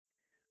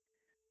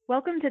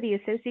Welcome to the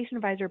Association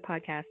Advisor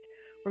podcast.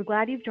 We're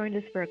glad you've joined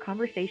us for a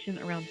conversation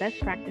around best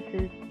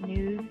practices,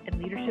 news,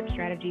 and leadership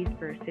strategies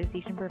for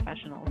association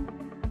professionals.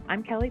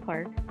 I'm Kelly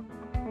Clark.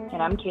 And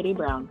I'm Katie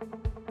Brown.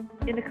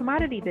 In the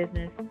commodity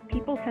business,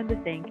 people tend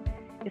to think,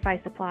 if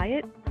I supply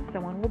it,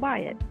 someone will buy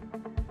it.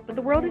 But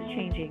the world is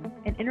changing,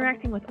 and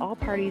interacting with all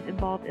parties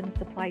involved in the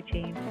supply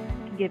chain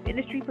can give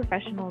industry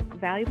professionals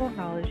valuable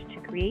knowledge to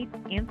create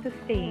and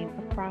sustain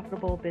a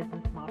profitable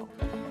business model.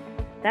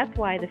 That's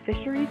why the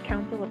Fisheries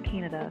Council of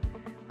Canada,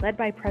 led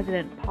by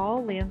President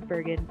Paul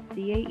Landsbergen,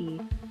 CAE,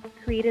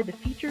 created the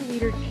Future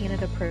Leaders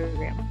Canada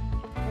program.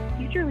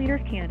 Future Leaders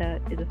Canada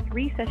is a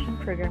 3-session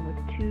program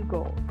with 2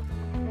 goals: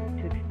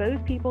 to expose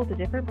people to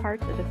different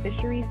parts of the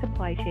fisheries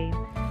supply chain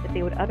that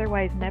they would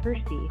otherwise never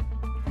see,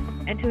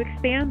 and to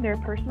expand their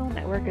personal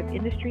network of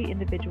industry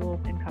individuals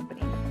and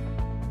companies.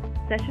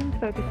 Sessions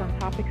focus on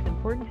topics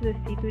important to the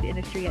seafood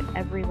industry at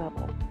every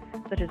level,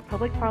 such as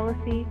public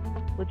policy,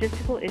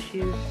 logistical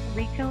issues,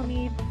 retail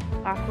needs,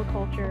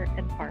 aquaculture,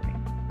 and farming.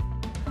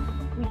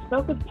 We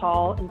spoke with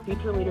Paul and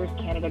Future Leaders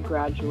Canada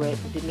graduate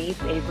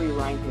Denise Avery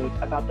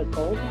Reinhood about the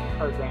goals of the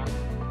program,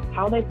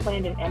 how they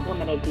planned and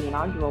implemented the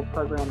inaugural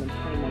program in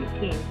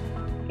 2019,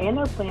 and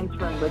their plans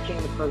for enriching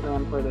the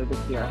program further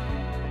this year.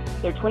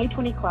 Their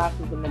 2020 class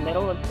is in the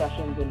middle of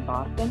sessions in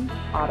Boston,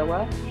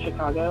 Ottawa,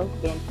 Chicago,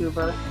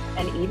 Vancouver,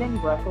 and even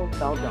Brussels,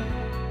 Belgium,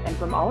 and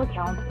from all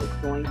accounts, it's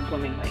going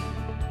swimmingly.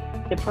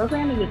 The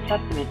program is a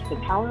testament to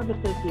the power of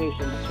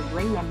associations to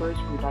bring members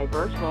from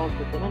diverse roles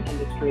within an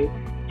industry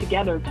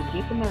together to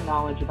deepen their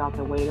knowledge about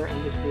the way their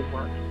industry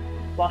works,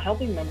 while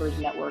helping members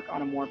network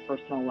on a more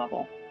personal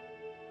level.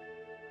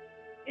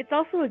 It's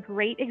also a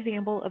great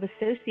example of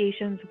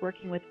associations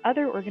working with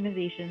other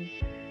organizations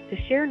to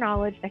share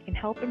knowledge that can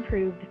help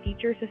improve the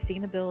future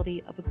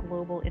sustainability of a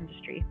global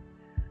industry.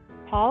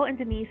 Paul and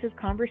Denise's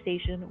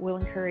conversation will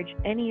encourage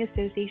any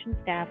association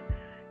staff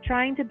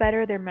trying to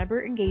better their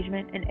member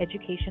engagement and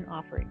education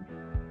offerings.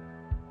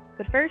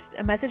 But first,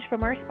 a message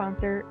from our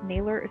sponsor,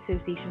 Naylor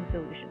Association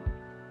Solutions.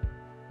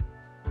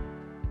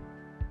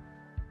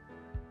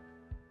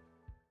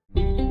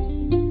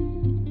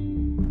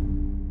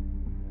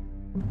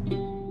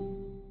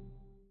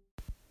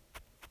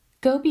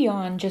 Go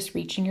beyond just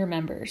reaching your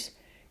members.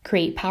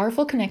 Create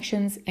powerful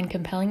connections and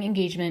compelling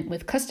engagement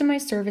with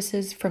customized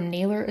services from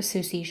Naylor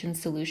Association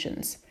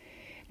Solutions.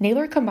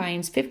 Naylor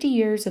combines 50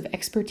 years of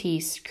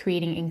expertise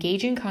creating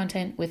engaging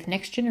content with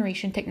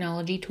next-generation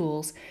technology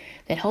tools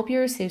that help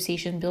your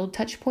association build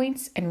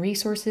touchpoints and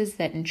resources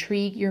that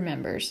intrigue your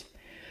members.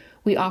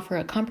 We offer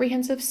a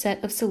comprehensive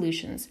set of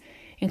solutions,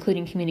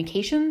 including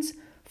communications,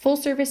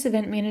 full-service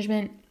event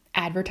management,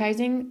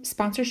 advertising,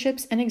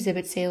 sponsorships and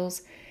exhibit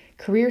sales,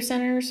 career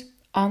centers,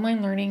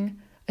 online learning,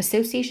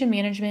 association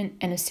management,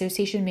 and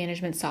association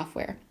management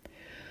software.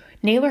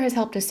 Naylor has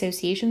helped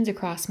associations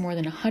across more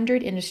than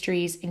 100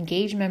 industries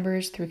engage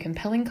members through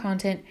compelling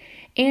content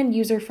and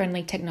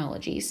user-friendly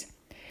technologies.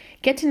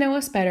 Get to know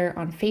us better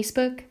on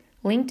Facebook,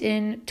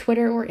 LinkedIn,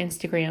 Twitter, or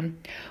Instagram,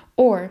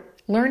 or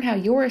learn how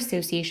your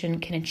association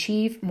can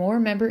achieve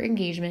more member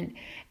engagement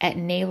at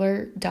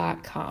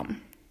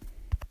naylor.com.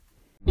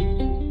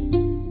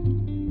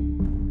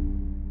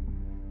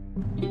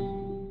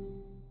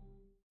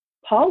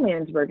 Paul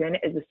Landsbergen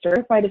is a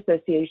certified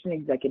association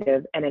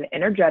executive and an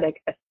energetic,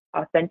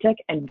 authentic,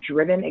 and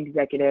driven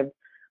executive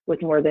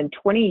with more than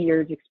 20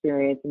 years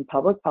experience in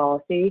public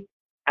policy,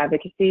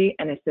 advocacy,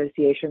 and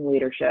association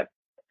leadership.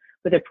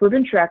 With a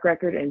proven track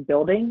record in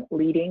building,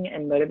 leading,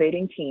 and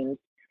motivating teams,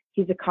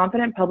 he's a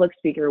confident public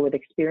speaker with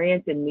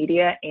experience in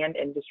media and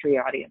industry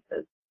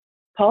audiences.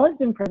 Paul has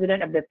been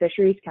president of the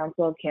Fisheries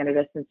Council of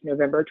Canada since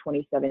November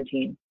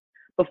 2017.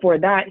 Before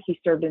that, he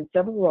served in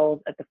several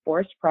roles at the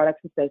Forest Products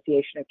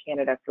Association of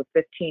Canada for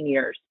 15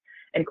 years,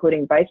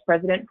 including Vice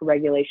President for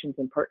Regulations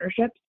and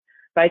Partnerships,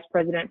 Vice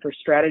President for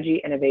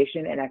Strategy,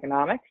 Innovation, and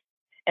Economics,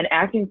 and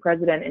Acting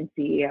President and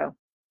CEO.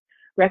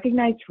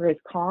 Recognized for his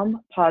calm,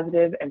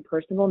 positive, and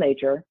personable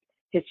nature,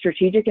 his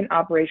strategic and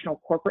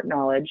operational corporate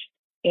knowledge,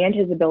 and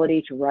his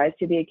ability to rise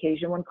to the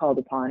occasion when called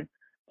upon,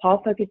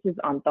 Paul focuses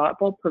on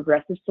thoughtful,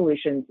 progressive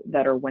solutions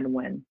that are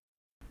win-win.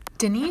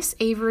 Denise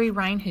Avery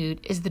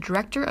Reinhood is the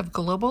Director of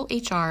Global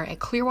HR at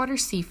Clearwater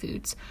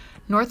Seafoods,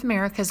 North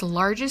America's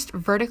largest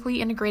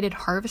vertically integrated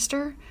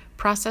harvester,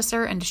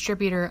 processor, and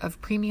distributor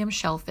of premium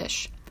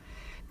shellfish.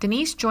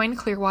 Denise joined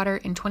Clearwater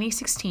in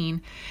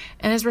 2016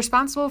 and is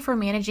responsible for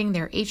managing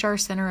their HR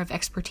Center of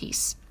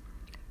Expertise.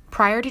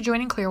 Prior to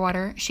joining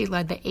Clearwater, she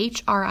led the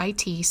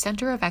HRIT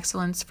Center of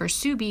Excellence for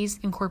Sobeys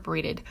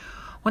Incorporated,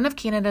 one of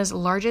Canada's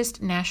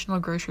largest national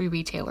grocery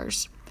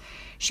retailers.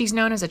 She's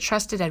known as a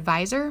trusted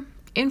advisor,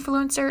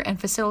 influencer, and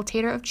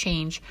facilitator of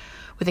change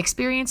with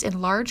experience in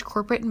large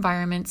corporate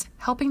environments,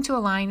 helping to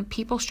align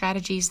people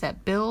strategies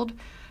that build,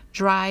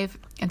 drive,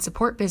 and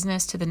support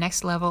business to the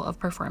next level of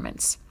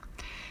performance.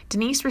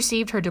 Denise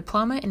received her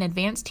diploma in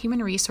advanced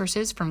human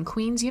resources from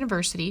Queen's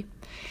University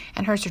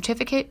and her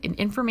certificate in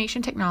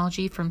information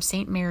technology from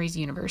St. Mary's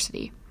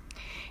University.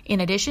 In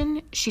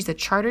addition, she's a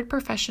chartered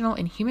professional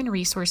in human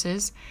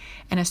resources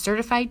and a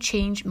certified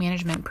change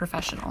management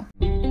professional.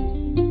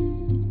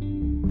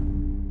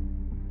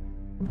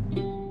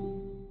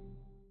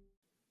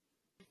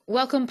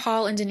 Welcome,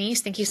 Paul and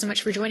Denise. Thank you so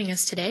much for joining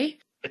us today.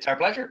 It's our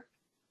pleasure.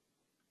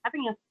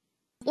 Having us.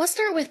 Let's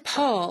start with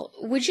Paul.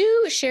 Would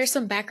you share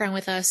some background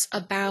with us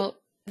about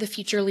the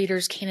Future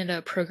Leaders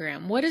Canada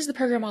program? What is the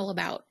program all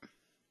about?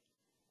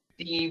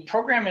 The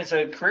program is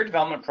a career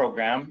development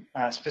program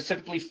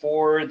specifically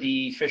for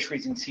the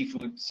fisheries and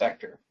seafood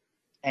sector.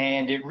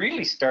 And it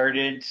really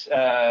started,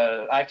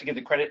 I have to give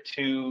the credit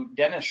to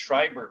Dennis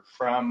Schreiber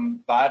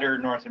from Bader,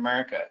 North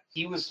America.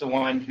 He was the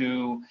one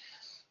who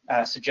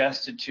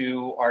suggested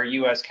to our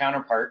U.S.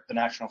 counterpart, the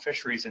National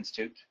Fisheries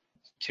Institute,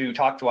 to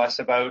talk to us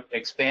about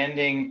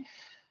expanding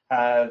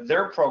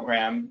their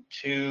program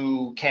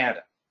to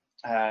Canada.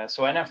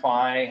 So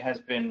NFI has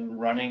been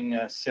running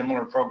a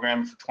similar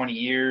program for 20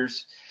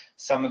 years.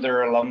 Some of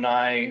their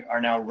alumni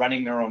are now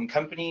running their own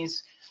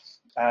companies.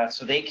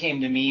 So they came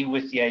to me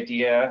with the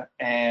idea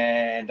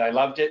and I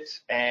loved it.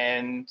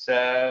 And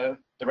the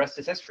rest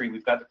is history.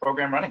 We've got the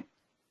program running.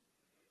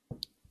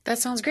 That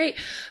sounds great.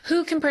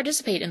 Who can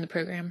participate in the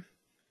program?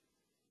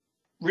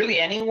 Really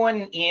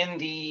anyone in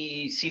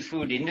the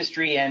seafood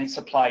industry and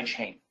supply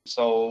chain.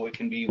 So it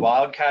can be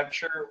wild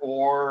capture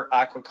or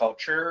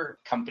aquaculture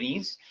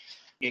companies.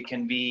 It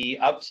can be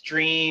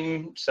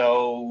upstream,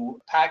 so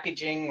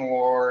packaging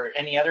or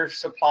any other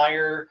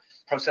supplier,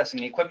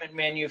 processing equipment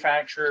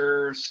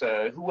manufacturers,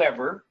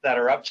 whoever that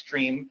are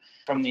upstream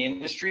from the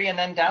industry, and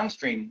then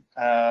downstream,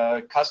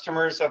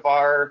 customers of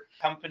our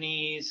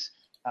companies,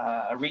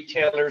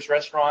 retailers,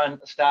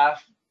 restaurant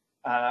staff,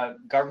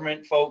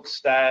 government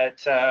folks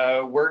that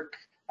work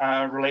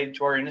related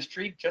to our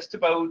industry. Just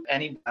about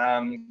any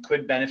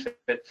could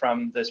benefit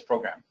from this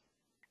program.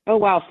 Oh,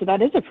 wow. So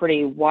that is a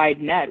pretty wide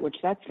net, which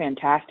that's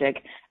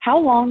fantastic. How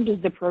long does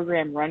the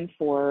program run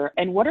for,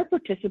 and what are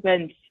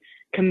participants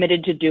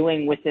committed to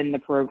doing within the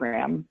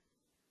program?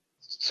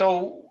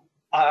 So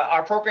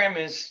our program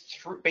is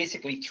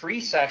basically 3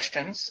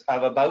 sessions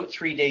of about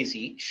 3 days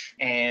each.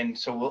 And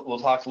so we'll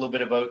talk a little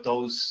bit about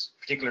those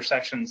particular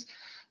sections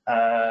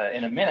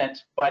in a minute.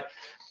 But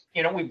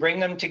you know, we bring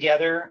them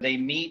together. They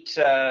meet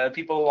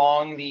people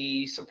along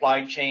the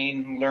supply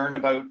chain, learn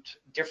about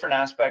different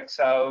aspects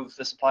of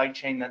the supply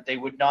chain that they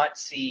would not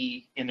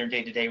see in their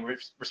day-to-day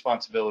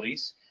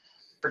responsibilities.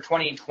 For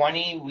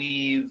 2020,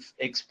 we've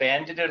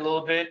expanded it a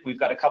little bit. We've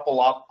got a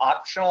couple of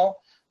optional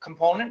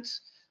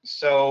components.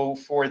 So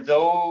for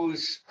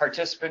those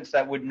participants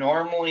that would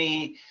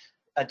normally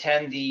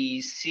attend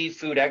the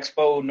Seafood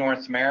Expo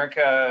North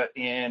America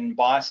in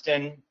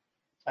Boston,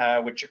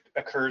 which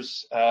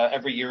occurs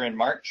every year in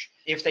March.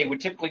 If they would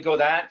typically go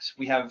that,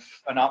 we have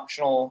an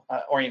optional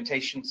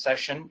orientation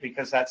session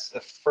because that's the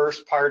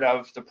first part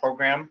of the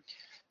program.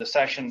 The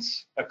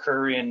sessions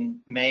occur in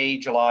May,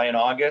 July, and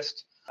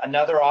August.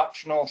 Another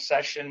optional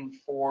session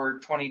for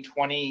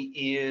 2020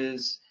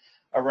 is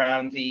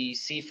around the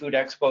Seafood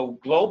Expo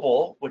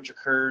Global, which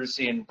occurs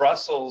in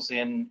Brussels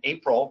in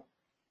April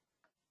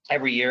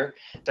every year.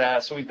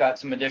 So we've got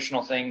some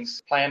additional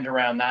things planned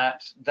around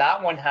that.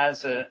 That one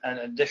has an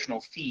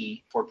additional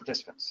fee for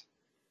participants.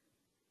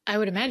 I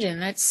would imagine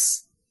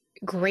that's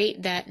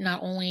great that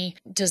not only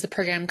does the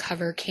program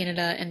cover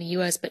Canada and the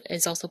US, but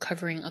is also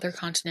covering other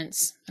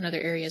continents and other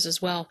areas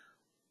as well.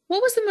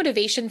 What was the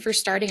motivation for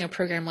starting a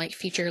program like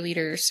Future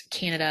Leaders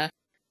Canada?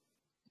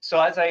 So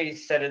as I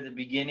said at the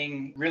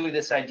beginning, really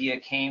this idea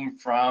came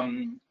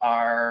from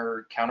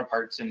our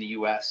counterparts in the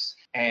US,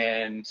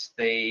 and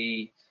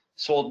they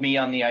sold me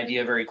on the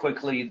idea very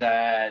quickly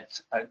that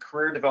a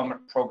career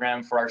development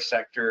program for our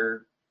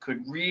sector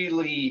could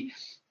really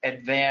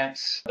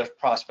advance the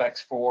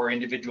prospects for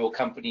individual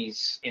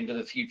companies into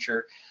the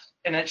future.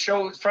 And it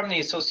shows from the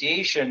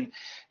association,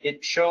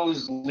 it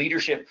shows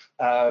leadership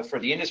for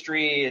the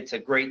industry. It's a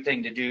great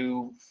thing to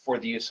do for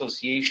the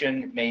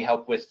association. It may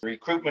help with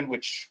recruitment,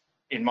 which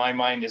in my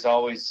mind is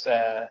always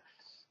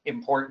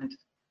important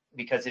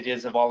because it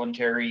is a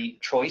voluntary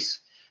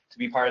choice to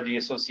be part of the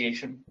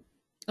association.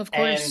 Of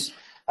course.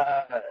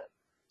 And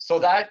so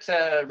that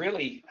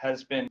really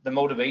has been the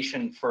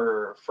motivation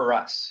for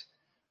us.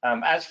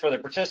 As for the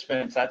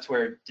participants, that's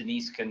where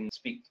Denise can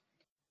speak.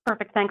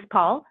 Perfect. Thanks,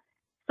 Paul.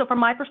 So from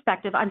my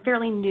perspective, I'm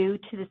fairly new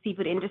to the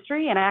seafood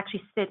industry, and I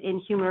actually sit in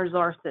human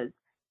resources.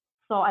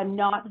 So I'm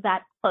not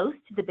that close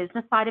to the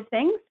business side of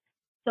things.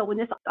 So when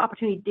this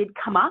opportunity did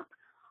come up,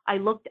 I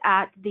looked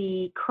at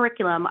the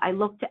curriculum, I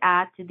looked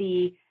at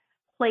the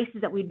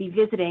places that we'd be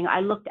visiting, I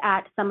looked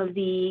at some of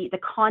the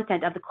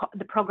content of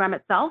the program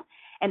itself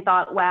and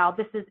thought, wow,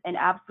 this is an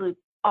absolute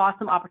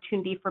awesome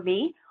opportunity for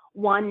me.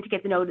 1, to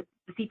get to know the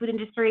seafood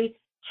industry,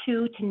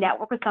 2, to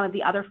network with some of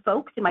the other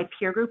folks in my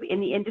peer group in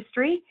the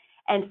industry,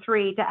 and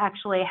 3, to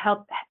actually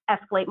help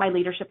escalate my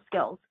leadership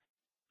skills.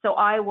 So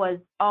I was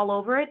all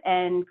over it,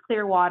 and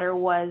Clearwater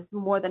was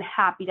more than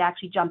happy to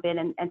actually jump in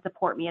and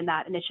support me in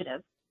that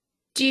initiative.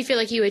 Do you feel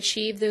like you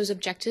achieved those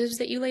objectives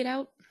that you laid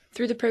out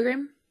through the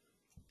program?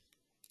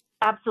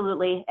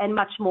 Absolutely, and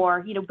much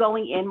more.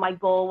 Going in, my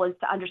goal was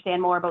to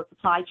understand more about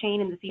supply chain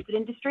in the seafood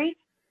industry.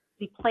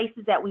 The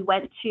places that we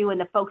went to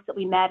and the folks that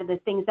we met and the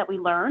things that we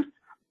learned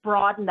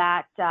broadened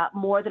that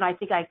more than I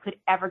think I could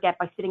ever get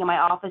by sitting in my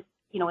office,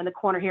 in the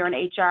corner here in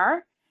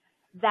HR.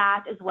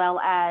 That, as well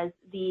as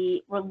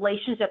the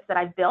relationships that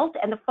I've built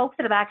and the folks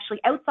that have actually,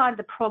 outside of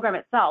the program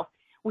itself,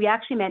 we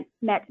actually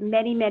met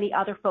many, many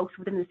other folks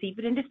within the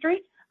seafood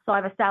industry. So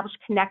I've established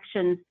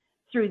connections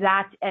through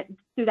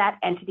that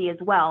entity as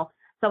well.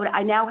 So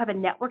I now have a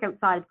network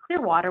outside of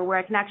Clearwater where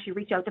I can actually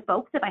reach out to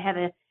folks if I have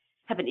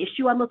an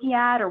issue I'm looking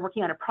at or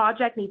working on a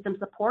project, need some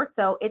support.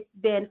 So it's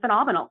been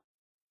phenomenal.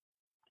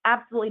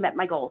 Absolutely met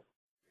my goals.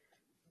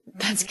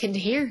 That's good to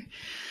hear.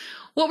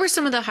 What were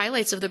some of the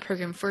highlights of the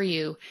program for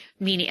you?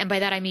 Meaning, and by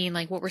that I mean,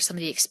 like, what were some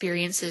of the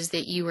experiences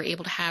that you were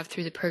able to have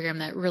through the program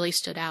that really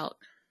stood out?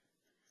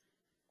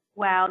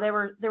 Wow, there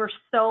were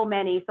so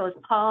many. So as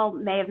Paul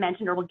may have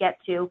mentioned or will get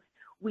to,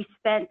 we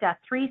spent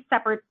 3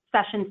 separate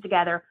sessions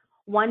together,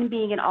 one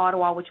being in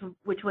Ottawa, which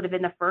would have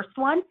been the first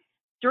one.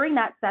 During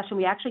that session,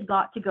 we actually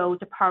got to go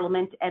to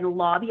Parliament and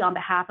lobby on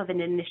behalf of an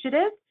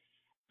initiative.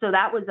 So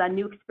that was a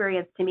new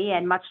experience to me,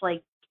 and much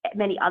like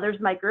many others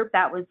in my group,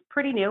 that was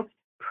pretty new,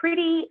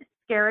 pretty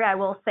scary, I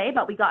will say,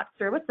 but we got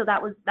through it. So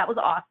that was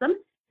awesome.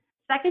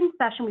 Second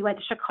session, we went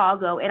to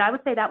Chicago, and I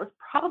would say that was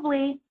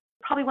probably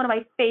one of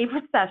my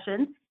favorite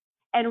sessions.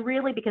 And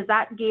really, because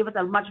that gave us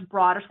a much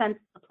broader sense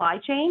of supply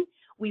chain.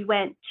 We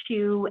went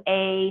to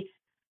a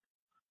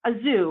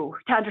zoo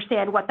to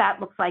understand what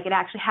that looks like and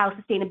actually how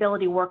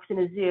sustainability works in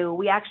a zoo.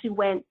 We actually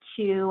went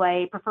to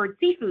a preferred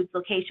seafoods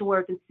location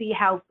where we can see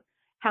how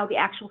the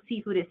actual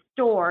seafood is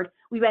stored.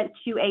 We went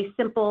to a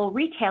simple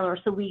retailer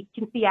so we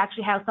can see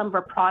actually how some of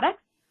our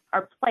products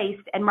are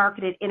placed and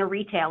marketed in a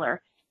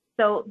retailer.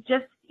 So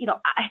just,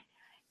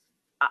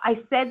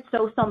 I said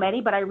so many,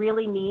 but I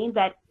really mean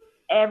that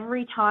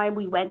every time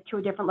we went to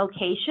a different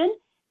location,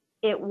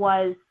 it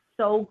was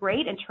so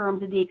great in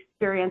terms of the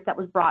experience that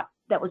was brought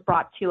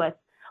to us.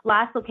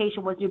 Last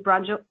location was New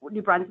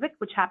Brunswick,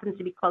 which happens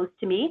to be close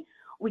to me.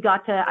 We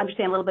got to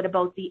understand a little bit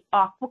about the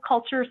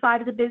aquaculture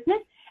side of the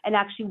business and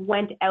actually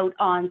went out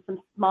on some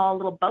small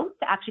little boats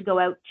to actually go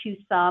out to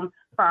some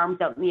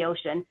farms out in the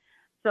ocean.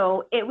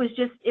 So it was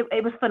just,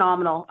 it was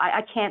phenomenal.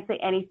 I can't say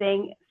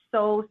anything.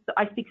 So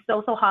I speak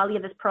so highly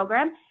of this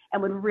program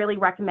and would really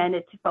recommend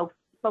it to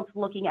folks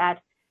looking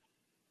at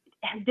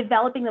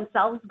developing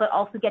themselves, but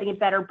also getting a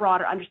better,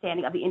 broader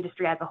understanding of the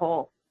industry as a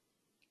whole.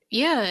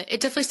 Yeah, it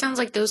definitely sounds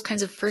like those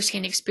kinds of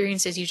firsthand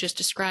experiences you just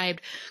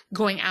described,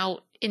 going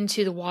out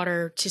into the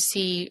water to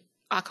see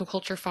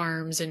aquaculture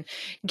farms and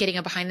getting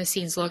a behind the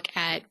scenes look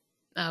at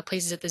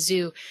places at the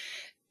zoo.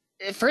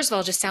 First of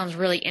all, it just sounds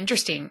really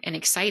interesting and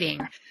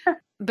exciting,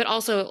 but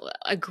also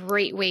a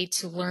great way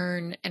to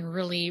learn and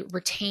really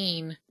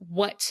retain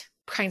what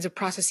kinds of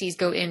processes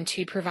go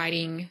into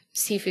providing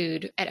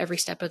seafood at every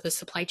step of the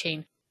supply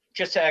chain.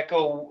 Just to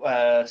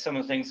echo some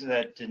of the things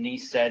that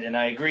Denise said, and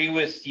I agree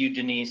with you,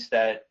 Denise,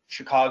 that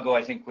Chicago,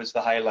 I think, was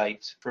the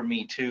highlight for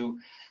me too,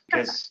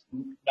 because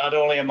not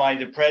only am I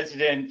the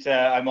president,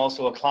 I'm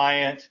also a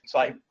client. So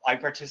I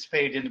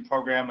participated in the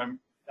program.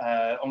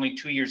 I'm only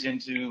 2 years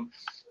into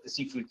the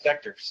seafood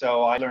sector,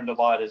 so I learned a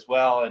lot as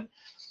well. And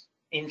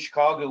in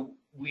Chicago,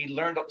 we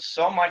learned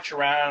so much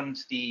around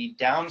the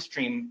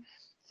downstream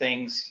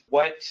things,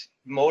 what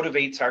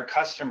motivates our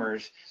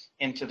customers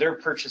into their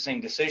purchasing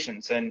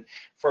decisions. And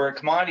for a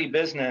commodity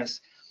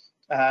business,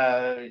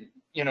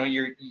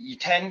 you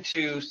tend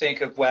to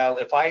think of, well,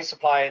 if I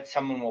supply it,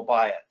 someone will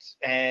buy it.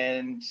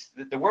 And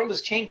the world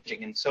is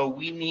changing. And so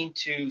we need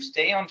to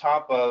stay on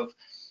top of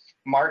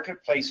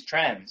marketplace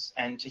trends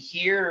and to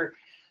hear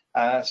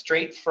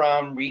straight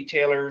from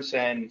retailers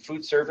and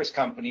food service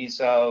companies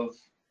of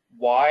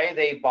why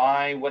they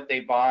buy what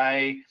they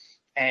buy,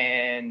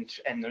 and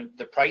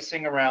the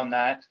pricing around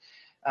that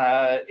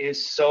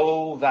is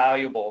so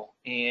valuable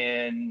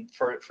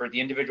for the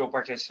individual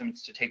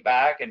participants to take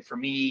back, and for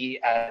me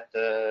at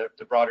the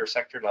broader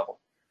sector level.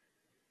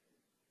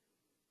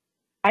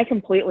 I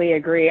completely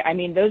agree. I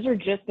mean, those are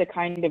just the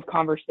kind of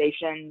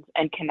conversations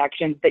and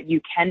connections that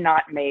you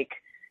cannot make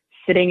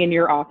sitting in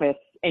your office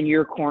in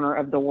your corner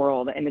of the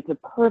world. And it's a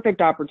perfect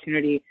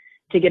opportunity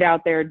to get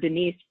out there.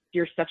 Denise,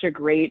 you're such a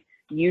great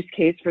use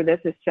case for this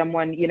as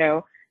someone,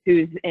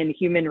 who's in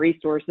human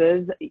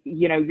resources.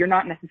 You're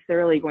not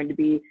necessarily going to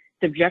be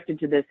subjected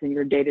to this in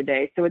your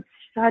day-to-day. So it's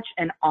such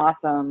an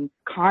awesome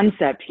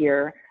concept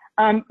here.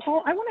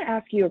 Paul, I want to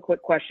ask you a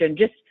quick question.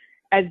 Just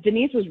as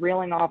Denise was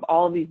reeling off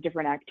all of these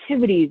different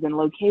activities and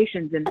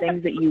locations and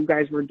things that you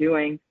guys were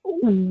doing,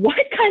 what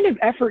kind of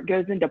effort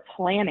goes into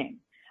planning?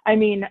 I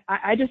mean,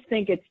 I just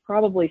think it's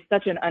probably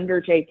such an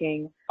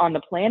undertaking on the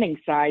planning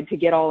side to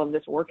get all of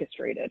this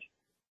orchestrated.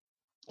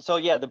 So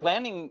yeah, the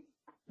planning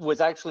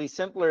was actually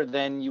simpler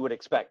than you would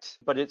expect,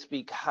 but it's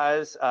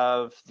because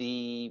of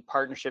the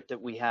partnership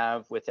that we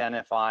have with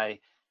NFI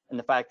and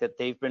the fact that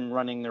they've been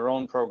running their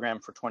own program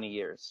for 20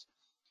 years.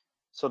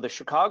 So the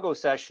Chicago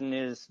session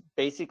is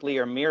basically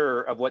a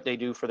mirror of what they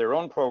do for their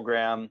own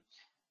program,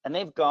 and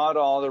they've got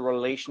all the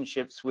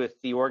relationships with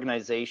the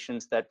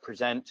organizations that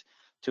present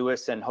to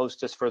us and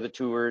host us for the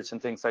tours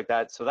and things like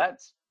that. So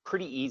that's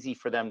pretty easy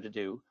for them to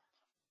do.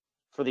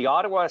 For the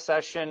Ottawa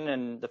session,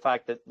 and the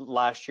fact that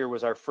last year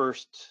was our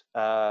first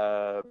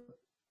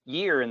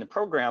year in the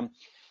program,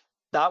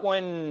 that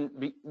one,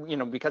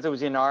 because it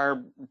was in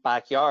our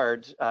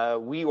backyard,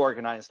 we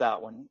organized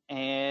that one.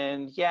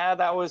 And yeah,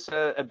 that was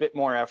a bit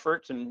more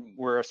effort, and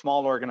we're a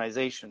small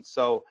organization.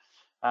 So,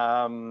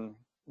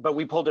 but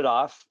we pulled it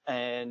off,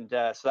 and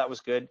so that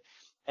was good.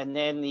 And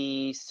then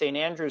the St.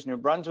 Andrews, New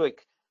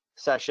Brunswick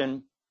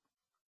session,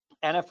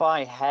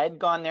 NFI had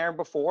gone there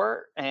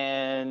before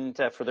and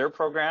for their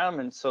program.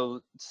 And so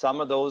some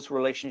of those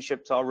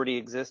relationships already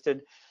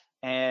existed,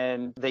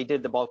 and they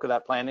did the bulk of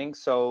that planning,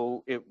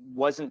 so it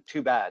wasn't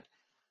too bad.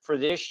 For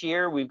this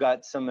year, we've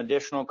got some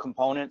additional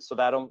components, so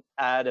that'll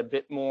add a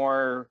bit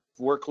more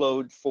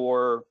workload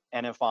for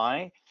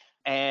NFI.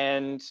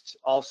 And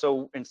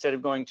also, instead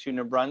of going to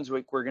New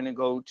Brunswick, we're going to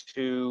go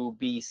to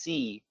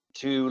BC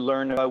to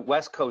learn about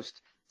West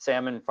Coast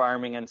salmon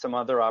farming and some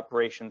other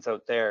operations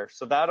out there.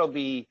 So that'll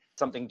be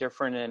something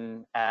different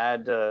and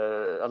add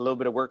a little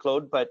bit of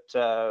workload. But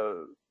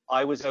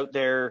I was out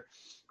there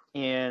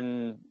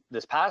in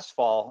this past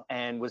fall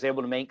and was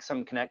able to make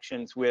some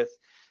connections with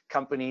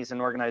companies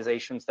and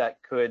organizations that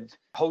could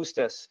host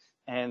us.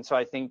 And so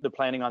I think the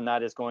planning on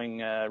that is going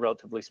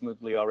relatively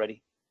smoothly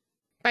already.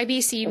 By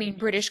BC, you mean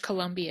British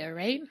Columbia,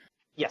 right?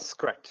 Yes,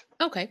 correct.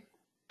 Okay.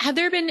 Have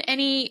there been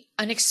any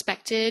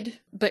unexpected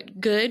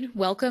but good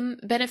welcome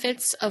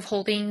benefits of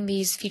holding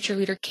these Future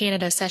Leader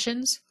Canada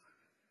sessions?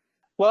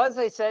 Well, as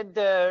I said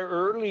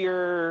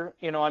earlier,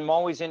 I'm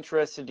always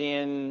interested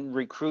in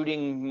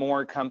recruiting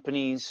more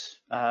companies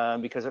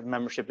because of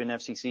membership in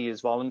FCC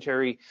is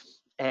voluntary.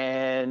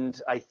 And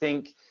I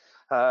think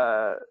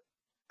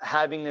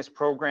having this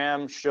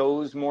program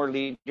shows more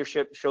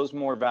leadership, shows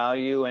more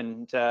value.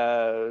 And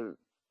I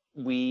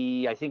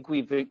think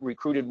we've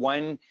recruited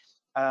one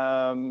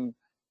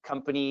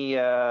company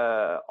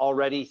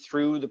already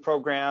through the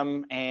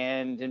program.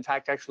 And in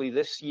fact, actually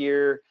this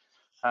year,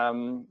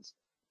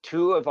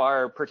 two of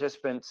our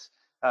participants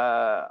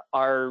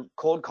are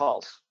cold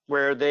calls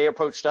where they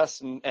approached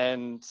us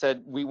and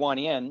said, we want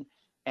in,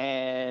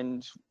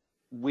 and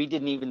we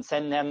didn't even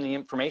send them the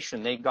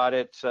information. They got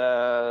it,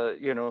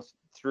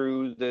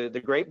 through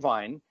the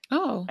grapevine.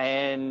 Oh.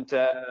 And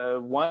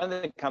one of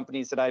the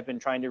companies that I've been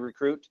trying to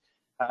recruit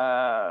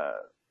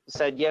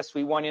said, yes,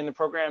 we want in the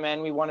program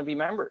and we want to be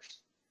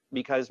members,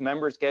 because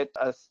members get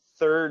a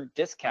third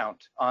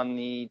discount on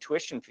the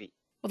tuition fee.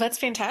 Well, that's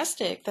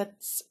fantastic.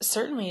 That's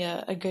certainly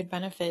a good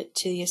benefit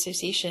to the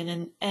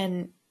association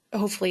and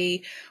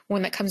hopefully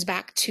one that comes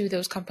back to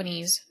those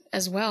companies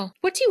as well.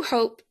 What do you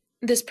hope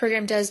this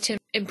program does to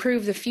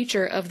improve the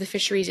future of the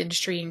fisheries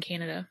industry in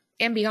Canada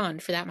and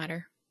beyond, for that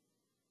matter?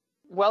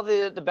 Well,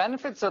 the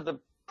benefits of the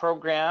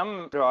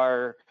program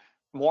are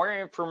more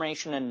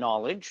information and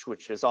knowledge,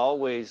 which is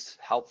always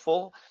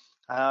helpful,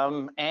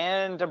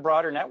 and a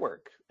broader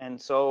network. And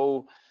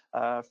so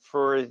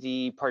for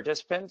the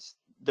participants,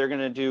 they're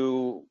going to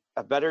do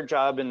a better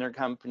job in their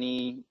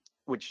company,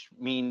 which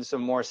means a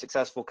more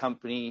successful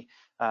company.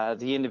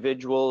 The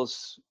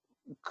individuals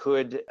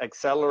could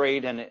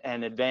accelerate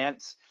and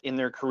advance in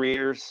their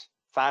careers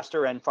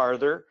faster and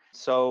farther.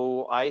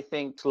 So I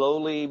think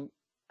slowly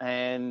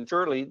and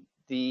surely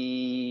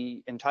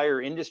the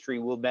entire industry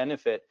will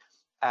benefit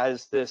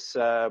as this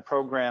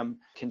program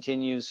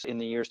continues in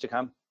the years to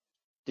come.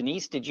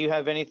 Denise, did you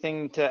have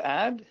anything to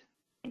add?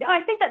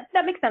 I think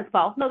that makes sense,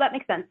 Paul. No, that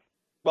makes sense.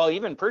 Well,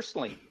 even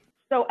personally.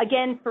 So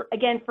again,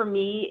 for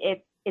me,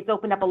 it's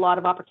opened up a lot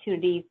of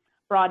opportunities,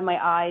 broadened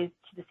my eyes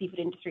to the seafood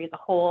industry as a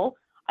whole.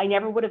 I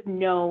never would have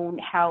known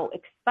how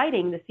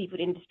exciting the seafood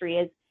industry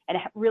is, and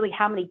really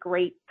how many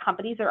great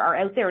companies there are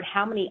out there, and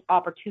how many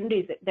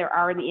opportunities there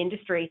are in the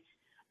industry.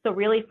 So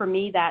really, for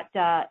me, that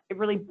it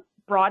really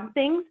broadened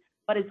things,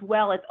 but as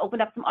well, it's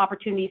opened up some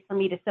opportunities for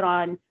me to sit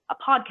on a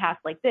podcast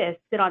like this,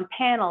 sit on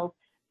panels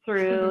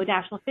through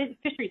National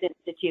Fisheries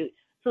Institute.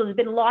 So there's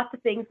been lots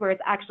of things where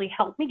it's actually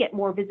helped me get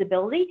more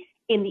visibility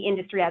in the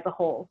industry as a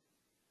whole.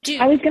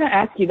 I was going to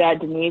ask you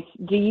that, Denise.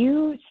 Do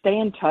you stay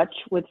in touch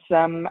with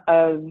some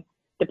of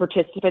the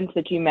participants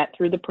that you met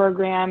through the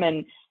program,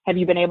 and have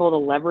you been able to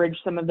leverage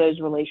some of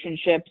those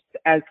relationships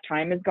as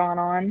time has gone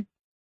on?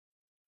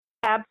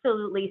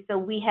 Absolutely. So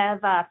we have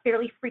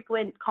fairly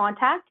frequent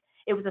contact.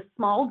 It was a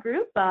small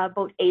group,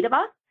 about 8 of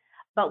us,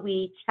 but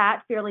we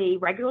chat fairly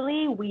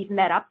regularly. We've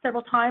met up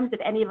several times if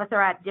any of us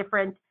are at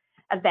different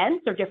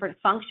events or different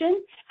functions.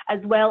 As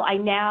well, I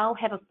now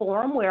have a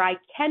forum where I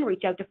can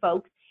reach out to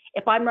folks.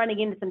 If I'm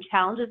running into some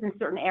challenges in a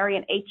certain area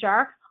in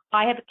HR,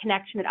 I have a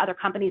connection at other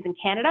companies in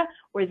Canada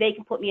where they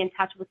can put me in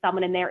touch with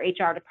someone in their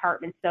HR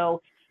department.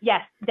 So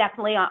yes,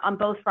 definitely on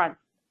both fronts.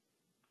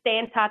 Stay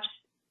in touch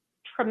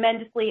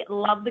tremendously.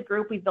 Love the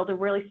group. We've built a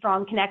really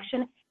strong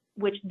connection,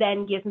 which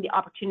then gives me the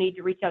opportunity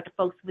to reach out to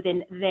folks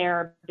within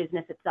their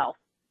business itself.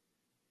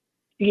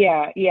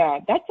 Yeah,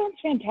 that sounds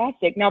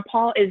fantastic. Now,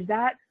 Paul, is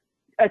that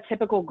a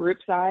typical group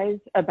size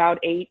about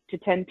 8 to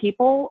 10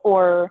 people,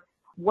 or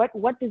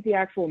what does the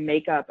actual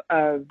makeup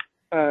of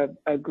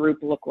a group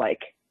look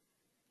like?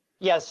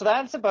 Yeah, so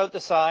that's about the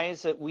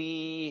size that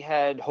we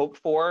had hoped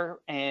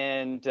for,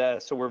 and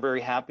so we're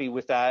very happy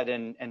with that.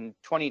 And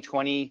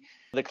 2020,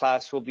 the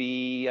class will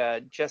be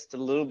just a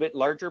little bit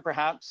larger,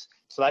 perhaps.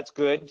 So that's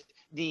good.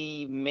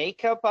 The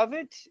makeup of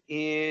it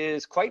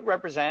is quite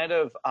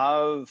representative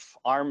of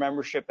our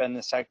membership and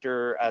the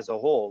sector as a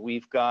whole.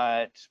 We've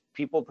got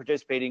people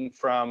participating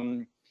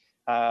from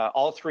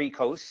all 3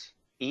 coasts,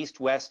 east,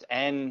 west,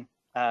 and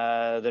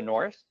the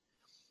north.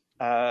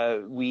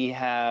 We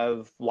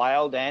have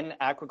wild and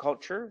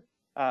aquaculture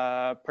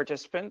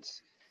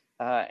participants,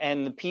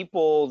 and the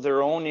people,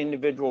 their own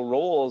individual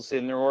roles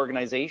in their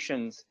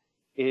organizations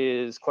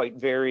is quite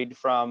varied,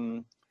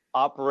 from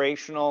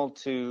operational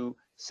to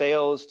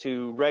sales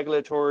to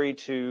regulatory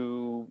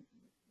to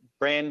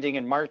branding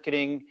and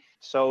marketing.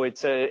 So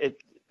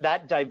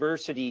that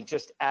diversity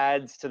just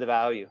adds to the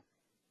value.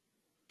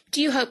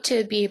 Do you hope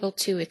to be able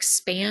to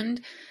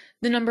expand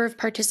the number of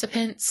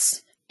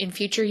participants in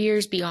future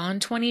years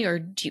beyond 20, or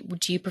do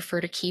you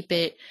prefer to keep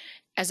it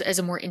as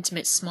a more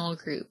intimate small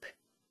group?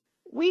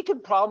 We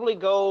could probably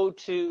go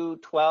to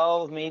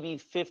 12, maybe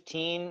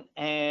 15,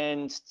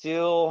 and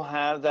still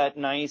have that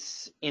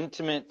nice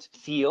intimate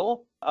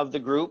feel of the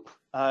group.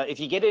 If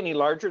you get any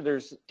larger,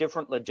 there's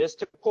different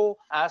logistical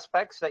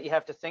aspects that you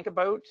have to think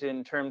about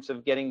in terms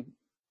of getting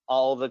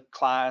all the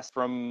class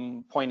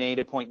from point A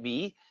to point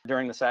B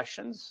during the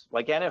sessions.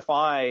 Like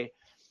NFI,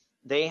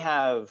 they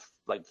have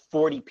like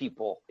 40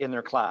 people in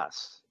their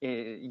class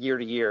year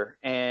to year,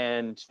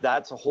 and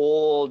that's a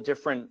whole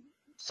different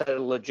set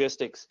of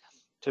logistics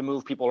to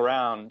move people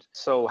around.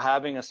 So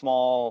having a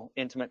small,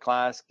 intimate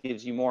class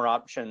gives you more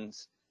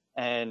options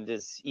and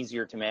is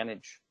easier to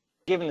manage.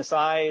 Given the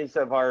size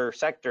of our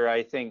sector,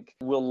 I think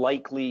we'll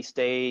likely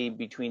stay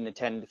between the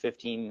 10 to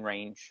 15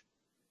 range.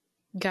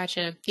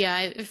 Gotcha.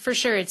 Yeah, for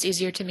sure it's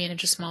easier to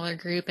manage a smaller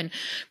group, and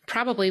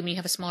probably when you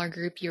have a smaller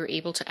group, you're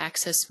able to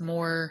access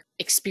more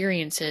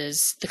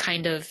experiences, the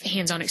kind of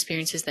hands-on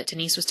experiences that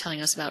Denise was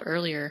telling us about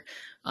earlier,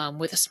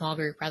 with a small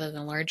group rather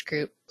than a large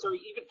group. So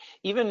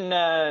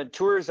even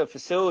tours of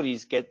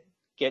facilities get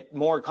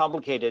more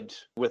complicated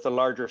with a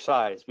larger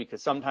size,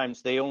 because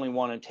sometimes they only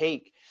want to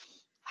take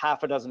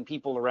half a dozen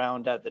people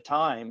around at a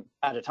time.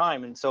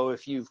 And so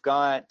if you've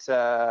got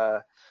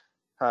a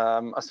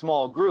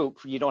small group,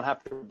 you don't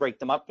have to break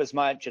them up as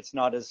much. It's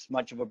not as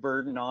much of a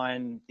burden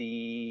on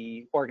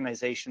the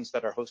organizations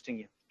that are hosting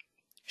you.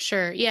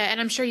 Sure. Yeah.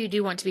 And I'm sure you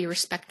do want to be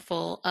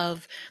respectful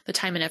of the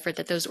time and effort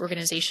that those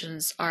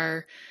organizations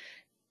are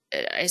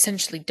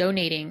essentially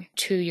donating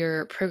to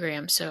your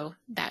program. So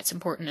that's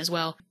important as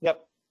well.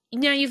 Yep.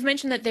 Now, you've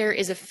mentioned that there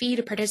is a fee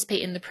to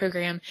participate in the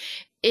program.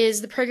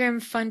 Is the program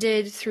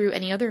funded through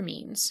any other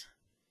means?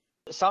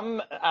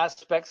 Some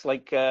aspects,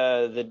 like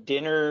the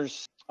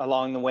dinners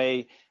along the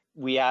way,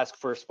 we ask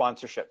for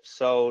sponsorships.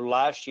 So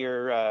last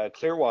year,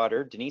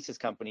 Clearwater, Denise's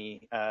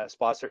company,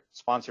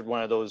 sponsored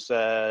one of those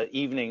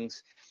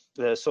evenings,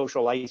 the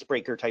social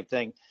icebreaker type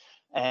thing.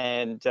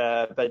 And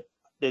but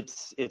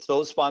it's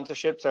those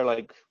sponsorships are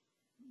like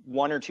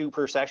 1 or 2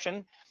 per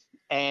session,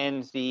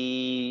 and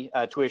the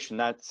tuition,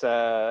 that's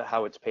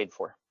how it's paid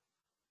for.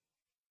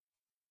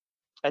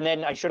 And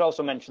then I should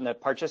also mention that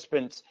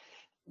participants,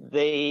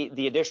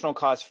 the additional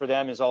cost for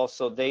them is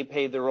also they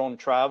pay their own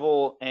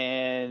travel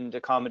and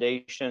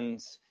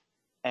accommodations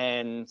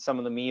and some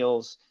of the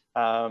meals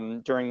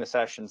during the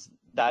sessions.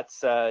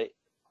 That's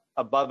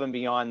above and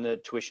beyond the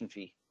tuition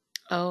fee.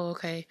 Oh,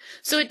 okay.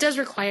 So it does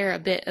require a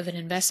bit of an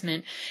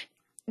investment.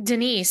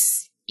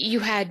 Denise,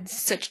 you've had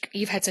such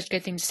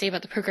good things to say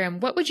about the program.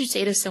 What would you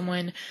say to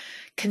someone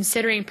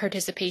considering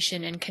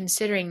participation and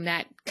considering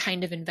that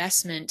kind of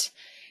investment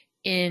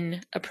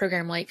in a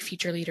program like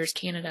Future Leaders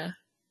Canada?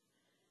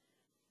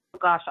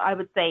 Gosh, I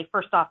would say,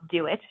 first off,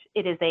 do it.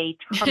 It is a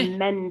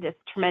tremendous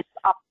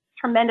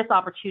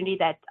opportunity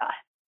that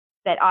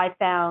I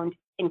found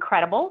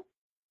incredible.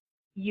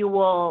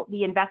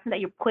 The investment that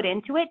you put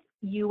into it,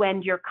 you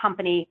and your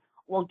company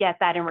will get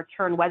that in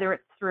return, whether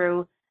it's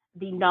through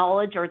the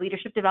knowledge or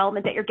leadership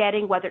development that you're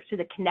getting, whether it's through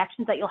the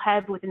connections that you'll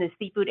have within the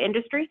seafood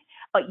industry,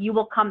 but you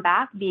will come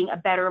back being a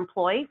better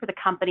employee for the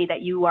company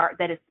that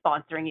is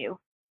sponsoring you.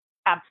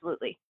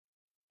 Absolutely.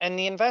 And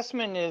the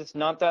investment is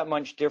not that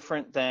much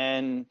different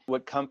than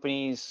what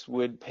companies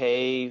would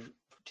pay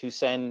to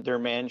send their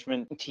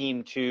management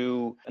team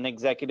to an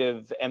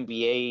executive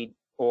MBA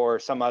or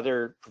some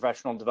other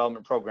professional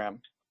development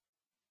program,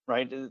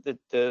 right?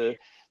 The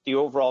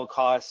overall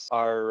costs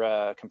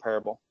are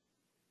comparable.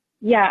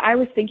 Yeah, I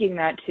was thinking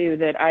that too,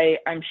 that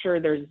I'm sure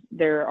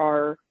there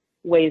are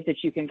ways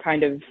that you can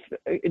kind of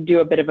do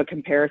a bit of a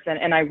comparison.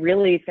 And I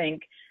really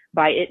think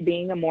by it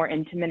being a more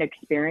intimate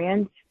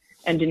experience,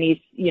 and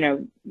Denise,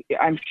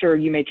 I'm sure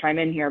you may chime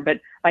in here, but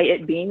by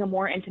it being a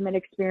more intimate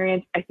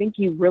experience, I think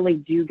you really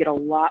do get a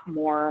lot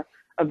more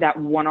of that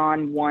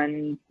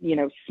one-on-one,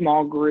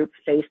 small group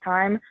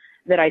FaceTime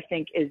that I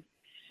think is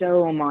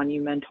so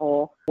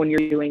monumental when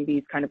you're doing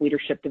these kind of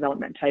leadership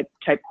development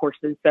type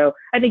courses. So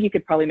I think you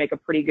could probably make a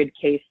pretty good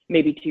case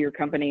maybe to your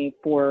company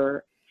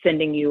for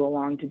sending you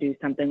along to do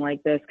something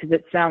like this, because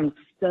it sounds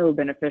so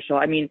beneficial.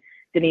 I mean,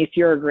 Denise,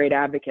 you're a great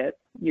advocate.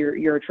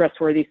 You're a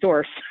trustworthy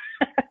source.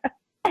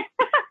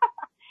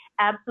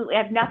 Absolutely.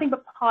 I have nothing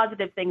but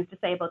positive things to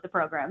say about the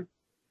program.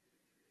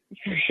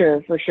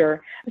 For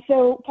sure.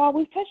 So, Paul,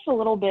 we've touched a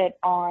little bit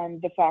on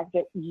the fact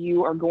that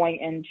you are going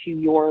into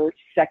your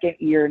second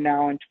year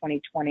now in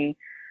 2020,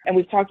 and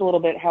we've talked a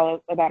little bit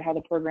about how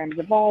the program's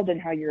evolved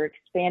and how you're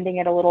expanding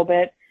it a little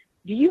bit.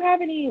 Do you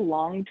have any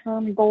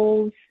long-term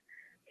goals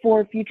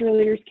for Future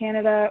Leaders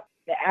Canada,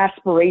 the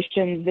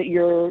aspirations that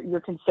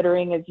you're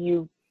considering as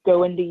you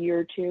go into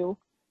year two?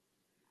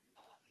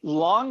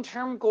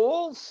 Long-term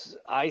goals,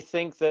 I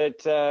think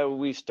that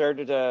we've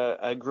started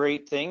a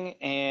great thing,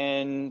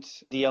 and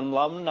the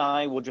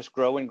alumni will just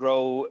grow and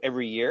grow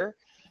every year.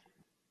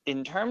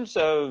 In terms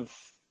of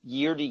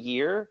year to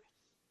year,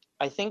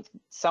 I think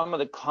some of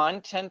the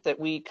content that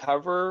we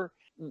cover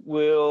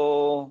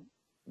will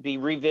be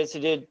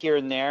revisited here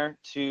and there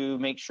to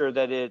make sure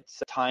that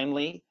it's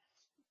timely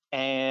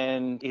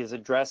and is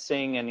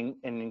addressing and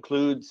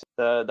includes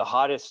the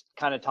hottest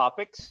kind of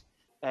topics.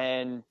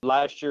 And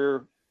last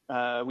year,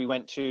 we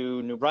went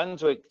to New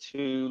Brunswick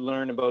to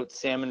learn about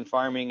salmon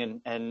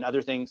farming and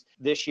other things.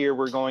 This year,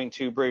 we're going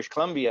to British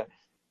Columbia.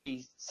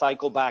 We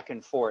cycle back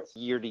and forth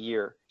year to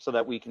year so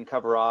that we can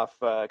cover off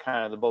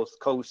kind of the both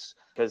coasts,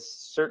 because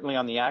certainly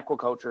on the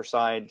aquaculture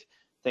side,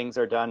 things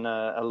are done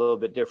a little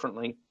bit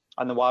differently.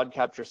 On the wild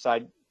capture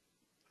side,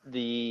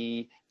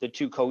 the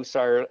two coasts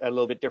are a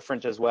little bit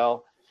different as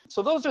well.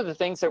 So those are the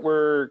things that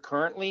we're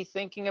currently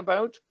thinking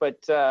about.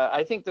 But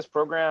I think this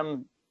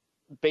program,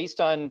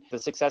 based on the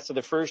success of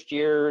the first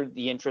year,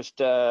 the interest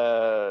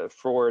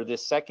for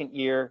this second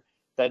year,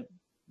 that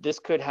this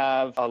could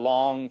have a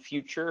long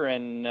future,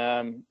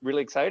 and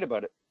really excited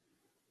about it.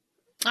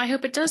 I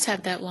hope it does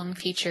have that long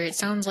future. It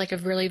sounds like a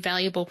really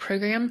valuable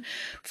program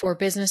for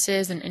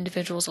businesses and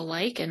individuals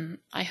alike, and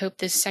I hope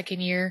this second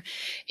year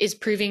is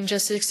proving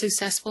just as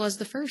successful as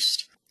the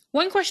first.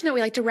 One question that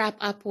we like to wrap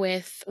up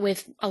with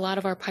a lot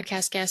of our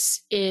podcast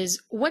guests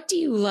is, what do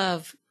you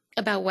love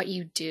about what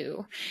you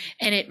do?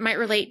 And it might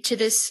relate to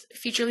this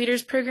Future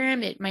Leaders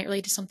program. It might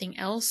relate to something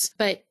else.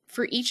 But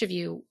for each of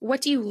you,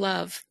 what do you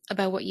love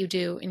about what you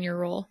do in your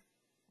role?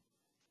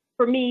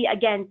 For me,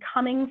 again,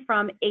 coming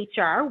from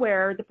HR,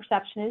 where the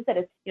perception is that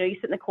it's, you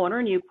sit in the corner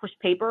and you push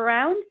paper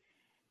around,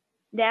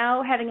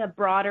 now having a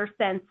broader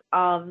sense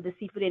of the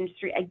seafood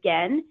industry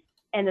again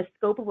and the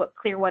scope of what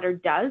Clearwater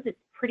does, it's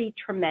pretty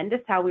tremendous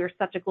how we are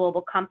such a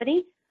global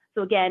company.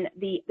 So again,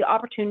 the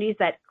opportunities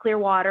that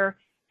Clearwater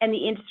and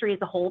the industry as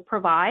a whole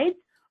provides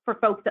for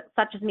folks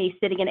such as me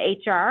sitting in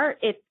HR,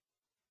 it's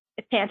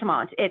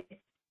tantamount.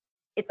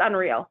 It's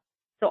unreal.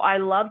 So I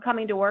love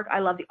coming to work. I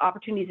love the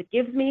opportunities it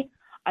gives me.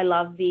 I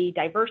love the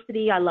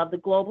diversity. I love the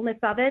globalness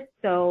of it.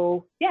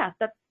 So yeah,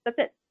 that's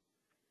it.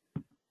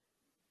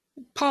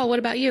 Paul, what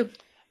about you?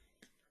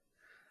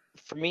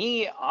 For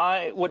me,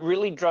 what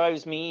really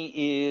drives me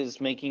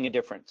is making a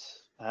difference.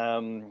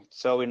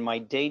 So in my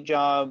day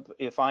job,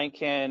 if I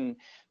can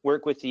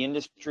work with the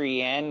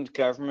industry and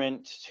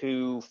government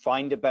to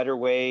find a better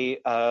way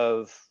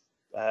of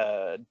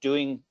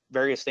doing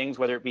various things,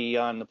 whether it be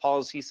on the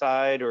policy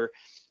side or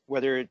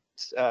whether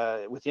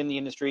it's within the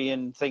industry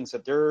and things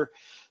that they're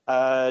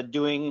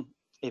doing,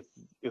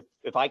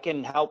 if I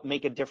can help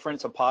make a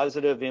difference, a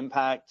positive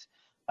impact,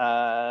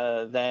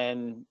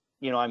 then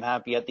I'm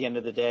happy at the end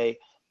of the day.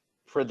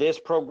 For this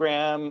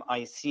program,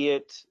 I see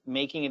it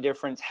making a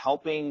difference,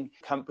 helping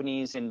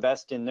companies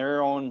invest in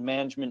their own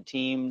management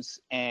teams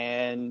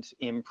and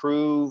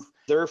improve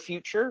their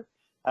future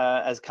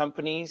as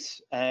companies.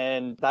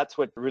 And that's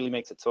what really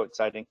makes it so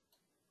exciting.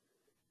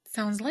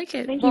 Sounds like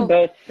it. Thank you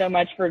both so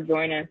much for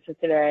joining us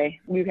today.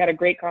 We've had a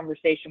great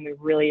conversation. We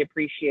really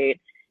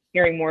appreciate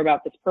hearing more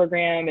about this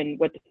program and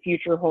what the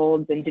future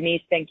holds. And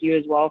Denise, thank you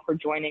as well for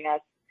joining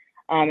us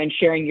and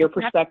sharing your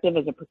perspective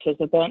as a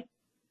participant.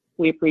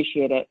 We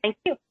appreciate it. Thank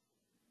you.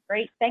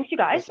 Great. Thanks, you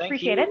guys. Well,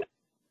 appreciate it.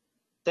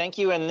 Thank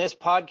you. And this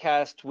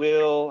podcast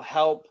will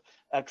help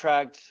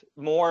attract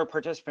more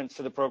participants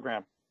to the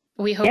program.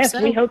 We hope so.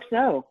 Yes, we hope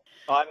so.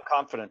 I'm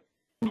confident.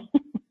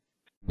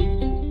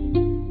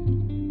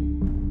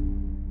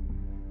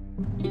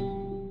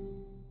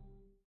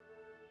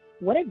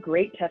 What a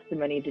great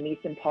testimony Denise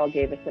and Paul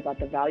gave us about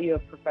the value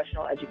of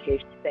professional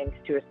education thanks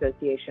to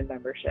association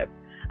membership.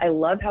 I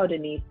love how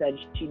Denise said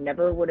she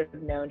never would have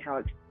known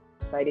how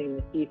exciting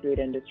the seafood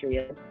industry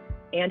is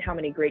and how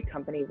many great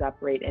companies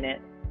operate in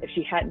it if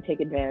she hadn't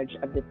taken advantage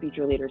of the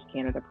Future Leaders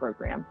Canada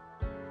program.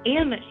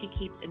 And that she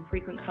keeps in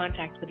frequent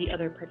contact with the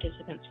other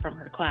participants from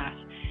her class,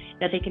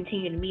 that they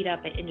continue to meet up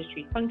at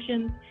industry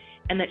functions,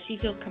 and that she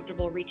feels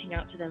comfortable reaching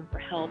out to them for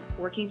help,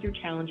 working through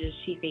challenges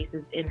she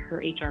faces in her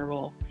HR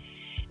role.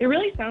 It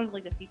really sounds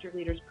like the Future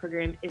Leaders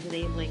program is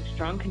enabling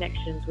strong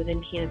connections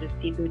within Canada's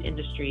seafood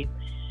industry.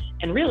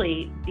 And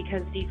really,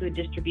 because seafood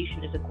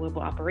distribution is a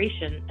global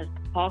operation, as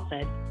Paul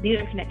said, these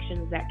are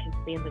connections that can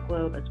span the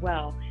globe as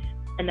well,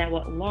 and that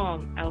will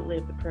long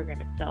outlive the program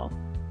itself.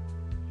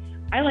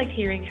 I liked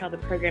hearing how the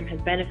program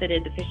has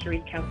benefited the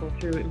Fisheries Council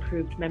through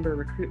improved member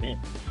recruitment.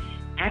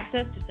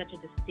 Access to such a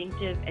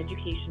distinctive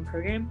education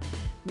program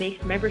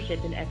makes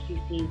membership in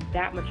FCC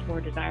that much more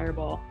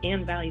desirable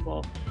and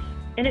valuable,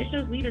 and it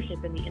shows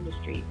leadership in the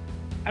industry.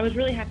 I was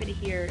really happy to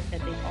hear that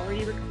they've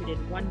already recruited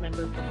one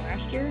member from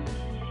last year,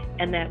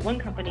 and that one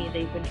company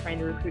they've been trying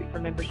to recruit for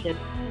membership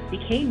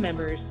became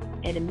members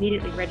and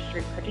immediately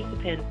registered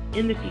participants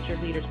in the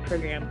Featured Leaders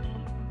program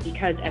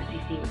because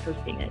FCC was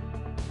hosting it.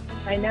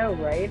 I know,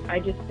 right? I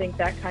just think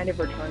that kind of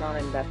return on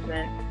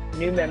investment,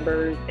 new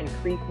members,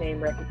 increased name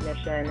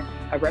recognition,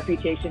 a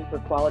reputation for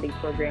quality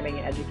programming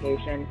and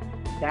education,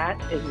 that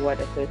is what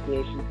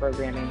association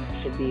programming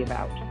should be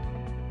about.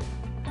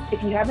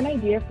 If you have an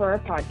idea for our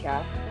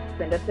podcast,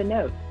 send us a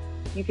note.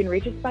 You can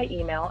reach us by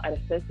email at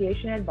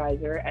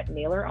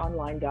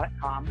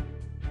associationadvisor@naileronline.com,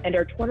 and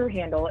our Twitter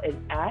handle is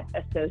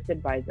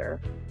 @associadvisor.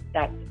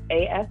 That's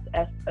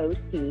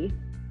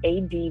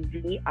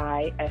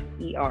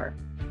ASSOCADVISER.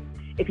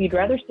 If you'd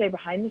rather stay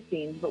behind the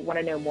scenes but want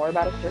to know more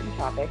about a certain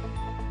topic,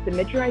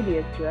 submit your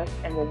ideas to us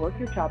and we'll work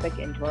your topic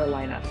into our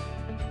lineup.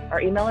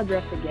 Our email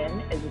address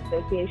again is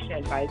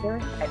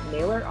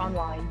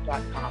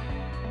associationadvisor@naileronline.com.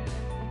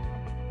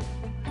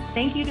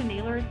 Thank you to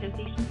Naylor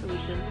Association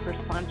Solutions for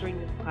sponsoring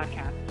this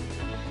podcast.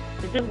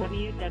 Visit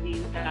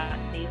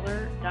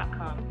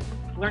www.naylor.com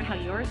to learn how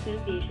your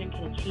association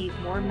can achieve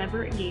more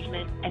member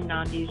engagement and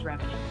non-dues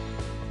revenue.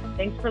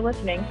 Thanks for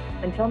listening.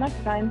 Until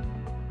next time.